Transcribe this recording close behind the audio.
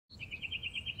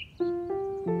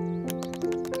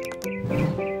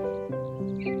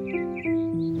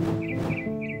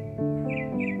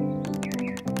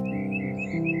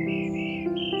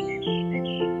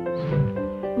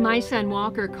son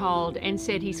Walker called and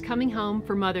said he's coming home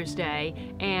for Mother's Day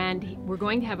and we're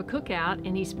going to have a cookout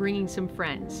and he's bringing some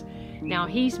friends. Now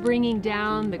he's bringing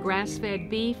down the grass-fed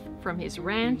beef from his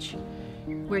ranch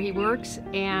where he works,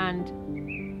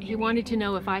 and he wanted to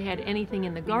know if I had anything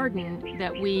in the garden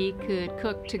that we could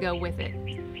cook to go with it.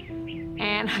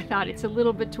 And I thought, it's a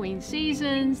little between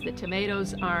seasons, the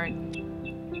tomatoes aren't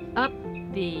up,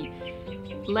 the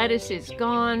lettuce is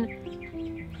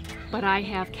gone, but I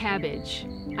have cabbage.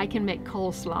 I can make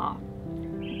coleslaw.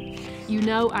 You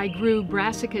know, I grew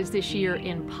brassicas this year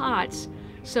in pots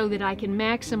so that I can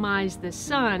maximize the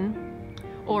sun,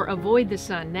 or avoid the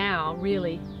sun now,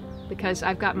 really, because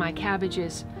I've got my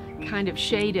cabbages kind of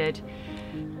shaded.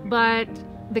 But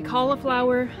the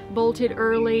cauliflower bolted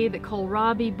early, the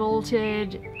kohlrabi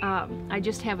bolted, I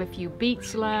just have a few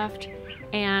beets left,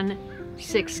 and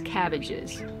 6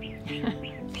 cabbages.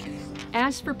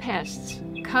 As for pests,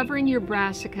 covering your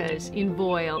brassicas in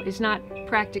voile is not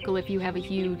practical if you have a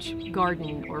huge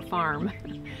garden or farm.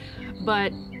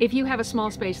 But if you have a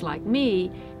small space like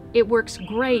me, it works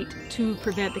great to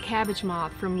prevent the cabbage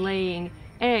moth from laying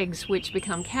eggs, which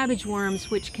become cabbage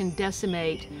worms, which can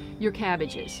decimate your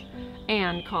cabbages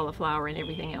and cauliflower and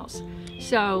everything else.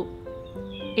 So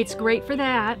it's great for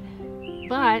that,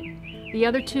 but the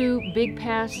other 2 big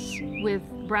pests with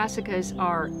brassicas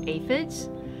are aphids,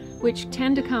 which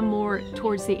tend to come more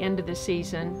towards the end of the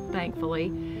season, thankfully,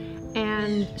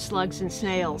 and slugs and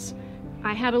snails.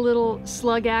 I had a little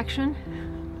slug action,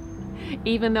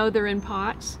 even though they're in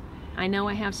pots. I know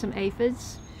I have some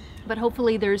aphids, but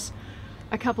hopefully there's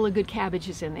a couple of good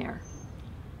cabbages in there.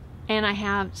 And I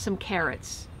have some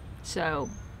carrots, so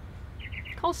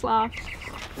coleslaw.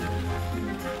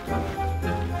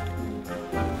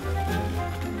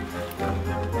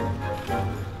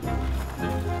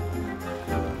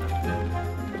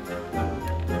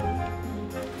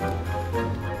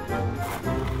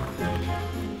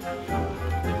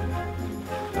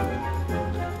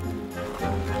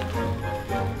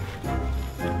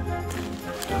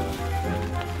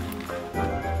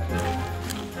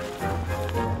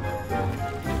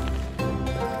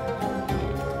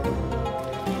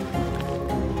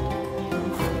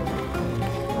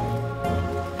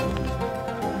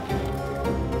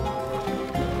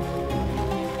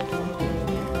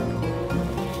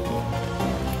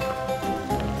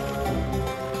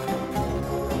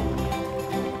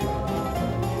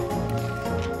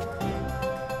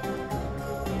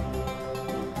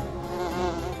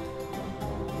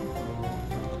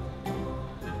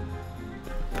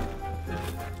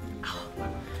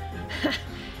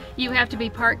 You have to be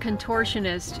part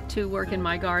contortionist to work in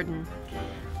my garden.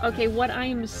 Okay, what I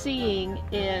am seeing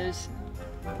is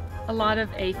a lot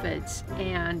of aphids,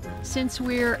 and since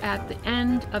we're at the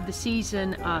end of the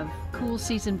season of cool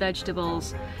season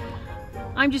vegetables,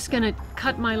 I'm just gonna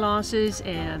cut my losses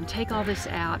and take all this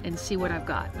out and see what I've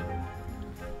got.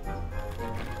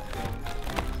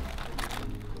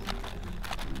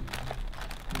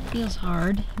 Feels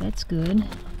hard, that's good.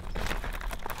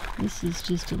 This is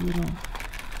just a little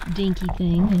dinky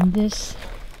thing, and this,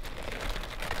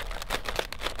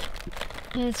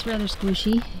 it's rather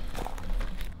squishy.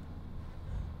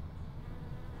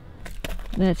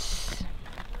 That's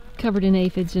covered in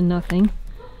aphids and nothing.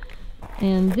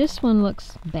 And this one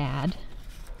looks bad.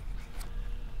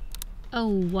 Oh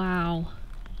wow,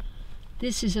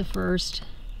 this is a first.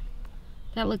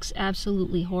 That looks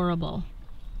absolutely horrible.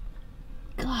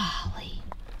 Golly.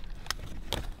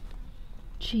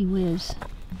 Gee whiz.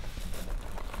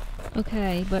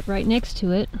 Okay, but right next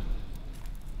to it,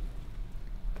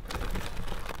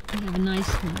 we have a nice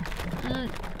one.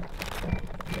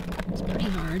 It's pretty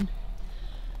hard.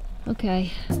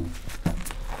 Okay,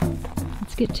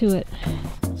 let's get to it.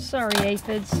 Sorry,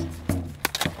 aphids.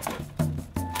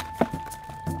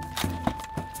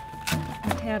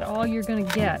 You've had all you're gonna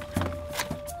get.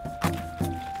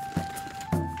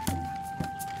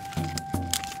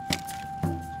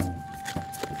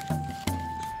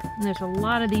 And there's a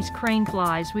lot of these crane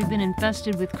flies. We've been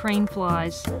infested with crane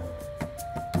flies,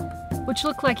 which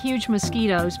look like huge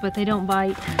mosquitoes, but they don't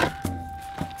bite.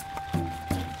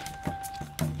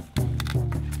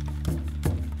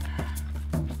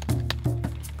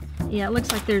 Yeah, it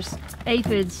looks like there's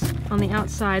aphids on the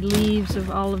outside leaves of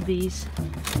all of these,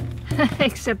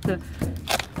 except the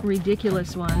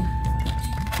ridiculous one.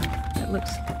 That looks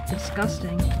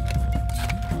disgusting.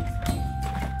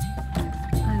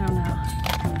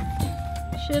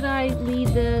 Should I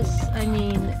leave this? I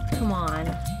mean, come on.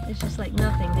 It's just like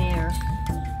nothing there.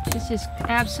 It's just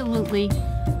absolutely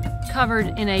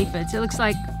covered in aphids. It looks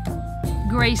like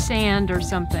gray sand or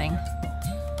something.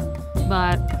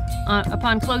 But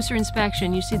upon closer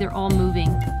inspection, you see they're all moving.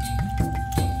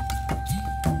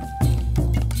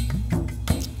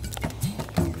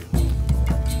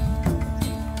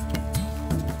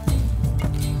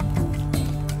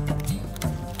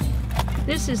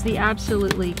 This is the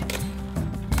absolutely,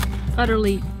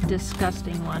 utterly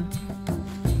disgusting one.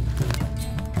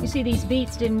 You see, these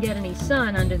beets didn't get any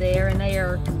sun under there, and they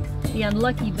are the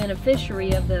unlucky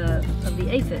beneficiary of the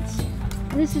aphids.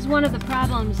 And this is one of the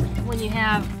problems when you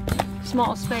have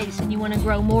small space and you want to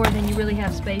grow more than you really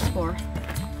have space for.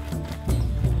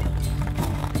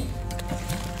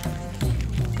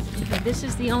 Okay, this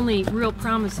is the only real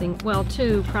promising, well,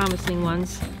 two promising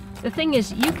ones. The thing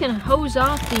is, you can hose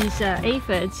off these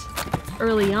aphids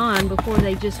early on before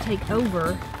they just take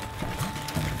over.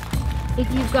 If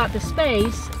you've got the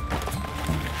space,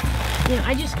 you know,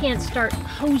 I just can't start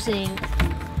hosing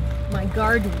my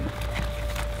garden.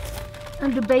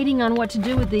 I'm debating on what to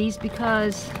do with these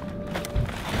because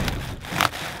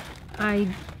I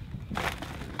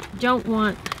don't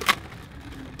want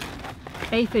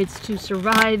aphids to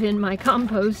survive in my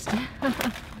compost.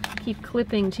 Keep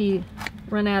clipping till you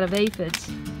run out of aphids.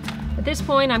 At this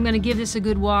point, I'm going to give this a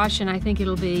good wash, and I think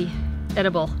it'll be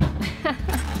edible.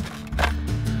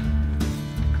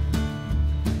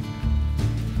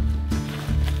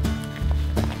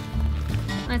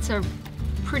 That's a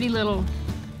pretty little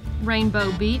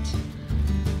rainbow beet.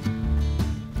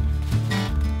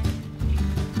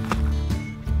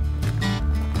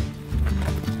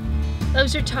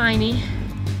 Those are tiny.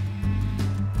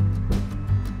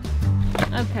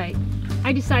 Okay,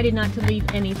 I decided not to leave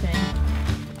anything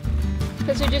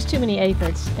because there are just too many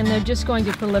aphids and they're just going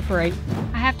to proliferate.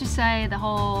 I have to say the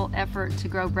whole effort to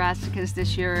grow brassicas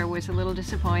this year was a little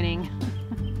disappointing,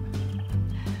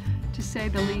 to say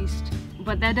the least.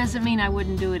 But that doesn't mean I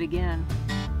wouldn't do it again,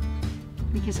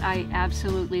 because I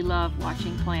absolutely love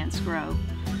watching plants grow.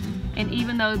 And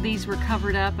even though these were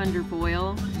covered up under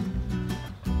foil,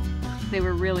 they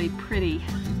were really pretty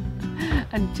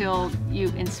until you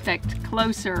inspect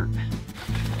closer.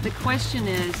 The question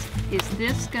is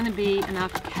this going to be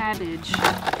enough cabbage?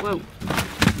 Whoa.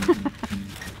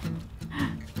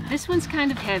 This one's kind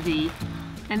of heavy,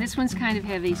 and this one's kind of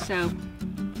heavy, so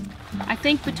I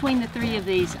think between the three of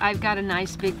these, I've got a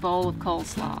nice big bowl of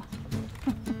coleslaw.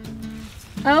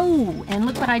 Oh, and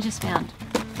look what I just found.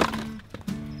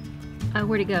 Oh,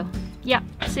 where'd it go? Yeah,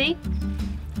 see?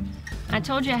 I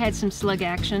told you I had some slug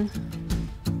action.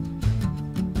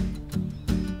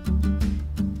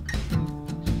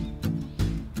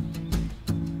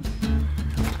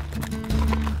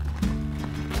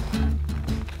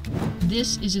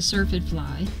 This is a syrphid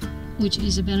fly, which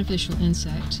is a beneficial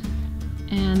insect.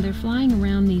 And they're flying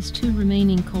around these two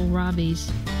remaining kohlrabis,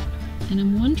 and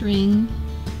I'm wondering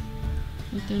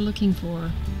what they're looking for.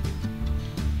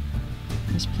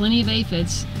 There's plenty of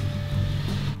aphids.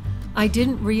 I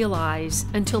didn't realize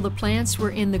until the plants were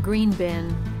in the green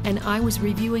bin and I was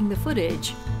reviewing the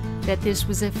footage that this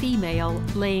was a female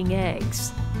laying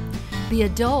eggs. The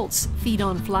adults feed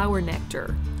on flower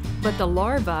nectar, but the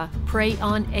larvae prey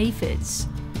on aphids.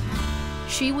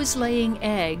 She was laying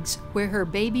eggs where her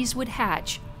babies would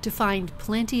hatch to find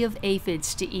plenty of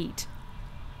aphids to eat.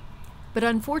 But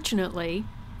unfortunately,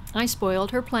 I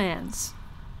spoiled her plans.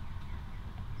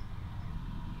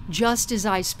 Just as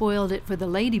I spoiled it for the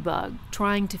ladybug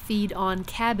trying to feed on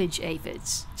cabbage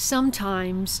aphids.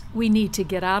 Sometimes we need to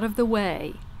get out of the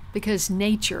way because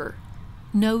nature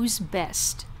knows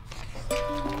best.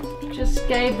 Just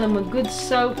gave them a good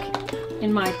soak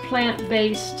in my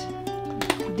plant-based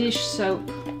dish soap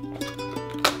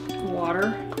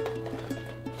water.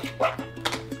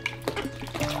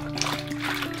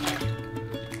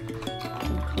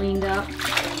 And cleaned up.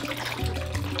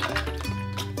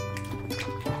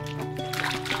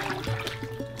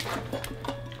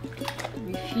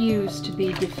 Refuse to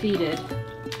be defeated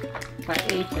by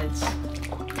aphids. There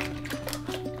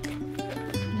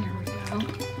we go.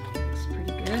 Looks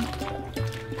pretty good.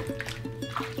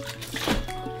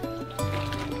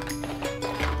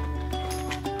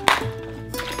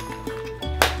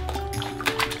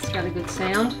 Got a good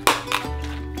sound.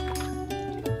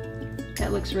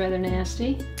 That looks rather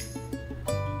nasty.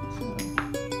 So,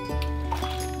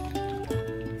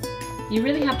 you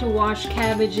really have to wash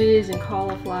cabbages and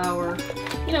cauliflower,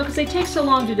 you know, because they take so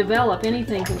long to develop,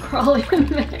 anything can crawl in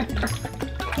there.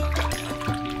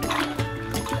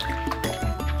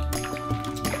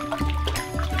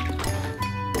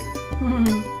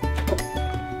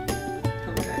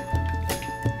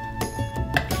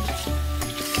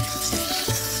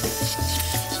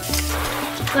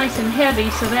 Nice and heavy,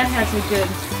 so that has a good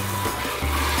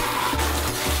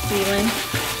feeling.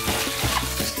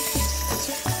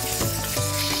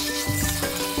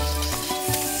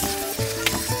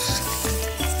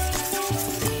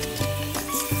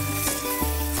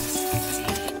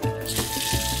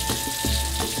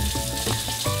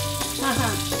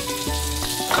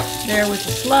 there was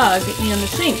a slug in the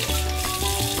sink.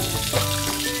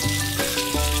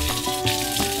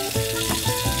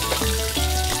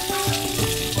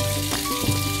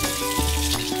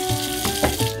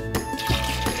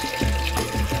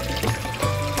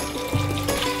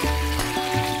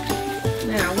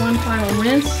 Now, one final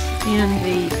rinse in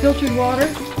the filtered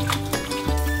water.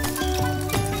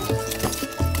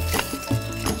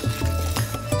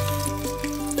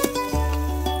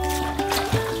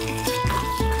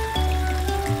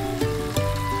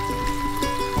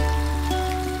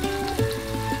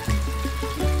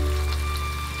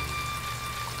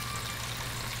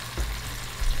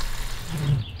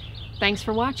 Thanks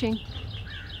for watching.